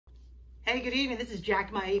Hey, good evening. This is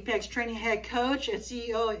Jack, my Apex Training head coach and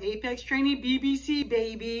CEO of Apex Training, BBC,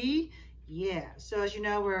 baby. Yeah, so as you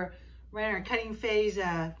know, we're running our cutting phase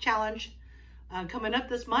challenge coming up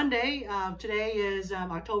this Monday. Today is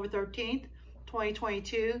October 13th,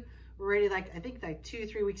 2022. We're already I think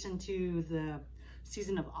 2-3 weeks into the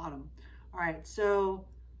season of autumn. All right, so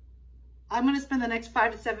I'm going to spend the next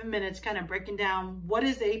 5 to 7 minutes kind of breaking down what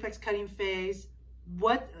is the Apex cutting phase,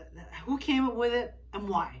 who came up with it, and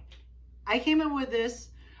why. I came up with this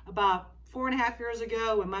about 4.5 years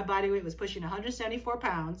ago when my body weight was pushing 174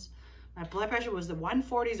 pounds. My blood pressure was the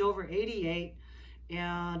 140s over 88,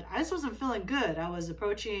 and I just wasn't feeling good. I was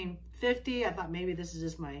approaching 50. I thought maybe this is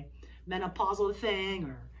just my menopausal thing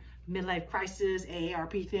or midlife crisis,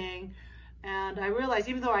 AARP thing. And I realized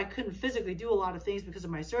even though I couldn't physically do a lot of things because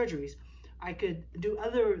of my surgeries, I could do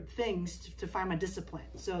other things to find my discipline.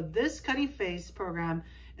 So this cutting phase program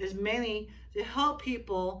is mainly to help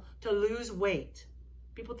people to lose weight.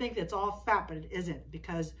 People think it's all fat, but it isn't,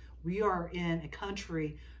 because we are in a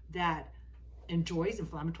country that enjoys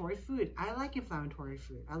inflammatory food. I like inflammatory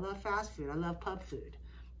food. I love fast food. I love pub food.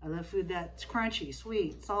 I love food that's crunchy,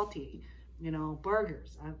 sweet, salty,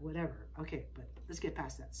 burgers, whatever. Okay, but let's get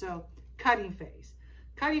past that. So cutting phase.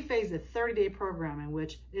 Cutting phase is a 30-day program in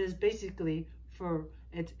which it is basically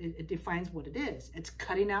it defines what it is. It's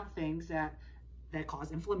cutting out things that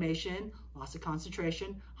cause inflammation, loss of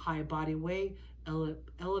concentration, high body weight,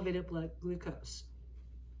 elevated blood glucose.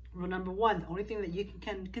 Rule number 1, the only thing that you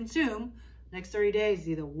can consume next 30 days is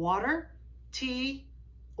either water, tea,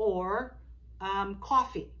 or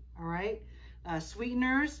coffee, all right?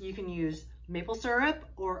 Sweeteners, you can use maple syrup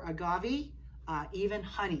or agave, even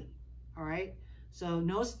honey, all right? So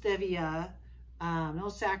no stevia, no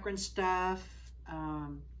saccharin stuff,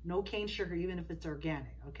 no cane sugar, even if it's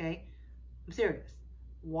organic, okay? I'm serious.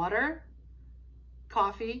 Water,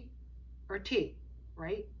 coffee, or tea,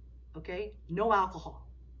 right? Okay? No alcohol,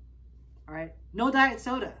 all right? No diet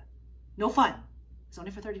soda, no fun. It's only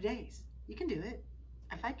for 30 days. You can do it.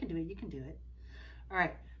 If I can do it, you can do it. All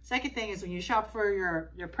right. Second thing is when you shop for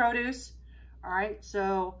your produce, all right?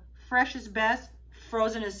 So fresh is best.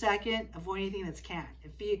 Frozen is second. Avoid anything that's canned.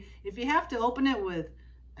 If you have to open it with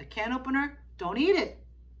a can opener, don't eat it.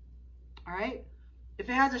 All right. If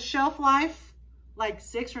it has a shelf life like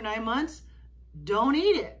 6 or 9 months, don't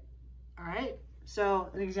eat it. All right. So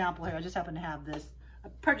an example here, I just happen to have this. I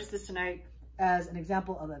purchased this tonight as an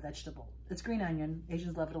example of a vegetable. It's green onion.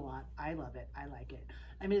 Asians love it a lot. I love it. I like it.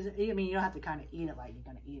 I mean, you don't have to kind of eat it like you're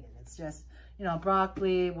going to eat it. It's just,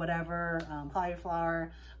 broccoli, whatever,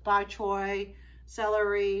 cauliflower, bok choy,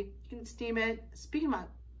 celery. You can steam it. Speaking about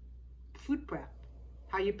food prep,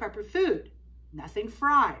 how you prep your food, nothing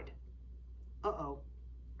fried.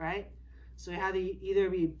 Right? So you have to either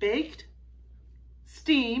be baked,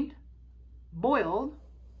 steamed, boiled,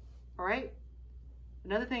 all right?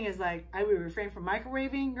 Another thing is I would refrain from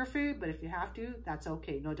microwaving your food, but if you have to, that's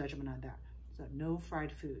okay. No judgment on that. So no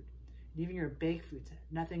fried food. Even your baked foods,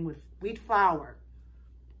 nothing with wheat flour,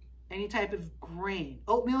 any type of grain.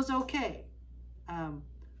 Oatmeal is okay.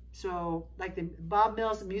 So like the Bob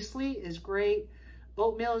Mills muesli is great.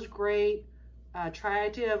 Oatmeal is great. Try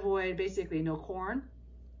to avoid basically no corn,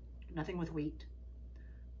 nothing with wheat.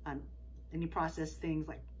 Any processed things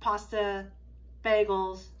like pasta,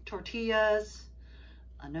 bagels, tortillas,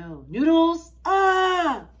 no, noodles,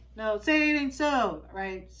 no, say it ain't so,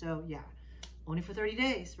 right? So yeah, only for 30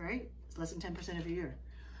 days, right? It's less than 10% of a year.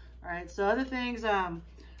 All right, so other things,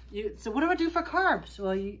 so what do I do for carbs?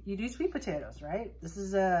 Well, you do sweet potatoes, right? This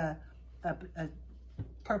is a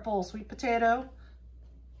purple sweet potato.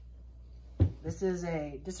 This is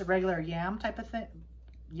just a regular yam type of thing.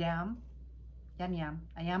 Yam. A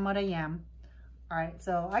yam or a yam. All right,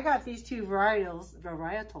 so I got these two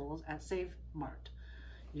varietals at Save Mart.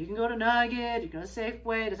 You can go to Nugget, you can go to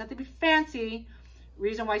Safeway. It doesn't have to be fancy.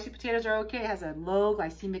 Reason why sweet potatoes are okay, it has a low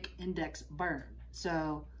glycemic index burn.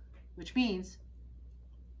 So, which means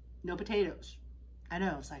no potatoes. I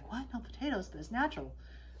know, it's like, what? No potatoes, but it's natural.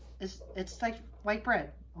 It's like white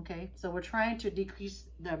bread, okay? So we're trying to decrease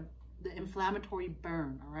the inflammatory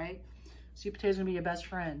burn, all right? Sweet potatoes are gonna be your best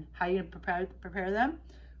friend. How you prepare them?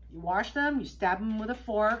 You wash them, you stab them with a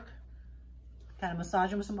fork, kind of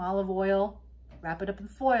massage them with some olive oil, wrap it up in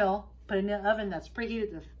foil, put it in the oven that's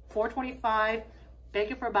preheated to 425, bake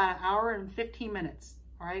it for about 1 hour and 15 minutes,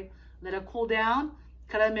 all right? Let it cool down,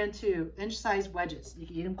 cut them into inch-sized wedges. You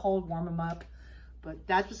can eat them cold, warm them up, but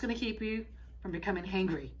that's what's gonna keep you from becoming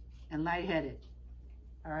hangry and lightheaded,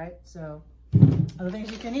 all right? So other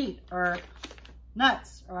things you can eat are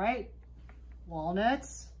nuts, all right?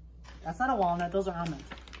 Walnuts. That's not a walnut, those are almonds.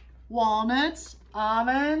 walnuts,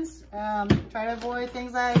 almonds. Try to avoid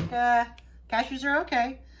things like cashews are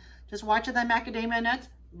okay. Just watch the macadamia nuts.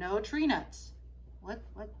 No tree nuts. What?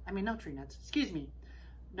 I mean, no tree nuts. Excuse me.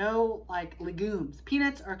 No, like, legumes.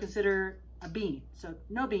 Peanuts are considered a bean. So,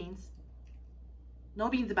 no beans. No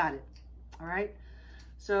beans about it. All right?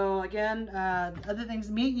 So, again, other things.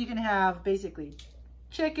 Meat, you can have basically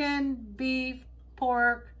chicken, beef,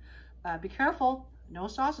 pork. Be careful. No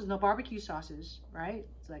sauces, no barbecue sauces, right?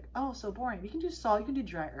 It's like, oh, so boring. You can do salt. You can do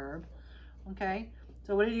dry herb. Okay?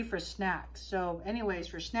 So, what do you do for snacks? So, anyways,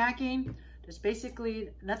 for snacking, just basically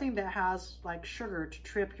nothing that has like sugar to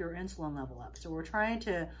trip your insulin level up. So we're trying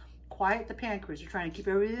to quiet the pancreas. We're trying to keep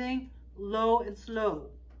everything low and slow.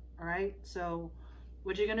 All right. So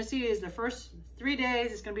what you're going to see is the first 3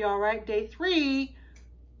 days, it's going to be all right. Day 3,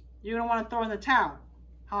 you're going to want to throw in the towel.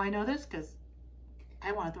 How I know this? Because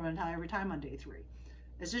I want to throw in the towel every time on day 3.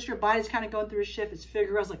 It's just your body's kind of going through a shift. It's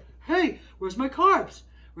figuring out, like, hey, where's my carbs?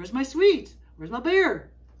 Where's my sweets? Where's my beer?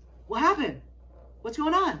 What happened? What's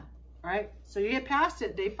going on? All right, so you get past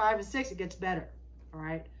it, day 5 and 6, it gets better. All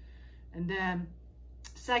right, and then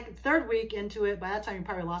third week into it, by that time you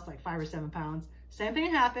probably lost like 5 or 7 pounds. Same thing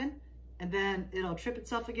will happen, and then it'll trip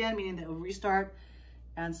itself again, meaning that it will restart,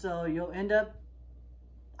 and so you'll end up,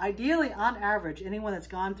 ideally, on average, anyone that's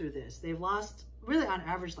gone through this, they've lost really on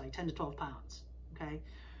average like 10 to 12 pounds. Okay,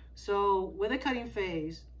 so with a cutting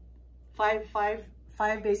phase, five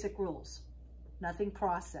basic rules: nothing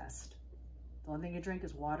processed. The only thing you drink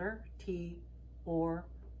is water, tea, or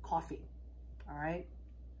coffee. All right?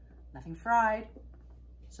 Nothing fried.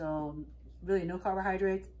 So really no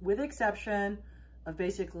carbohydrates, with the exception of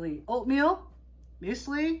basically oatmeal,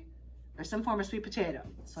 muesli, or some form of sweet potato.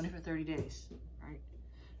 It's only for 30 days. All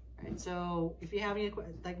right? So if you have any,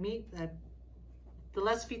 like meat, the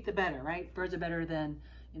less feet, the better, right? Birds are better than,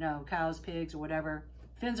 you know, cows, pigs, or whatever.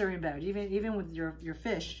 Fins are even better. Even with your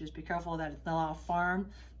fish, just be careful that it's not all farmed,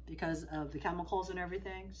 because of the chemicals and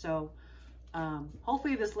everything. So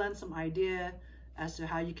hopefully this lends some idea as to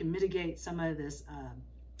how you can mitigate some of this,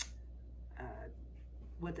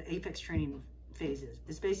 what the Apex training phase is.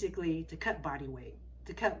 It's basically to cut body weight,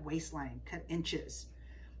 to cut waistline, cut inches,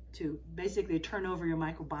 to basically turn over your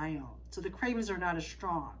microbiome. So the cravings are not as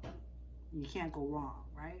strong. You can't go wrong,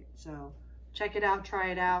 right? So check it out, try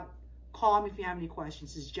it out. Call me if you have any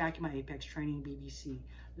questions. This is Jackie, my Apex Training BBC.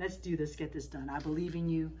 Let's do this, get this done. I believe in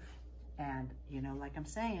you. And, you know, like I'm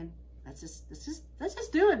saying, let's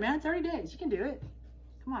just do it, man. 30 days. You can do it.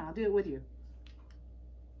 Come on, I'll do it with you.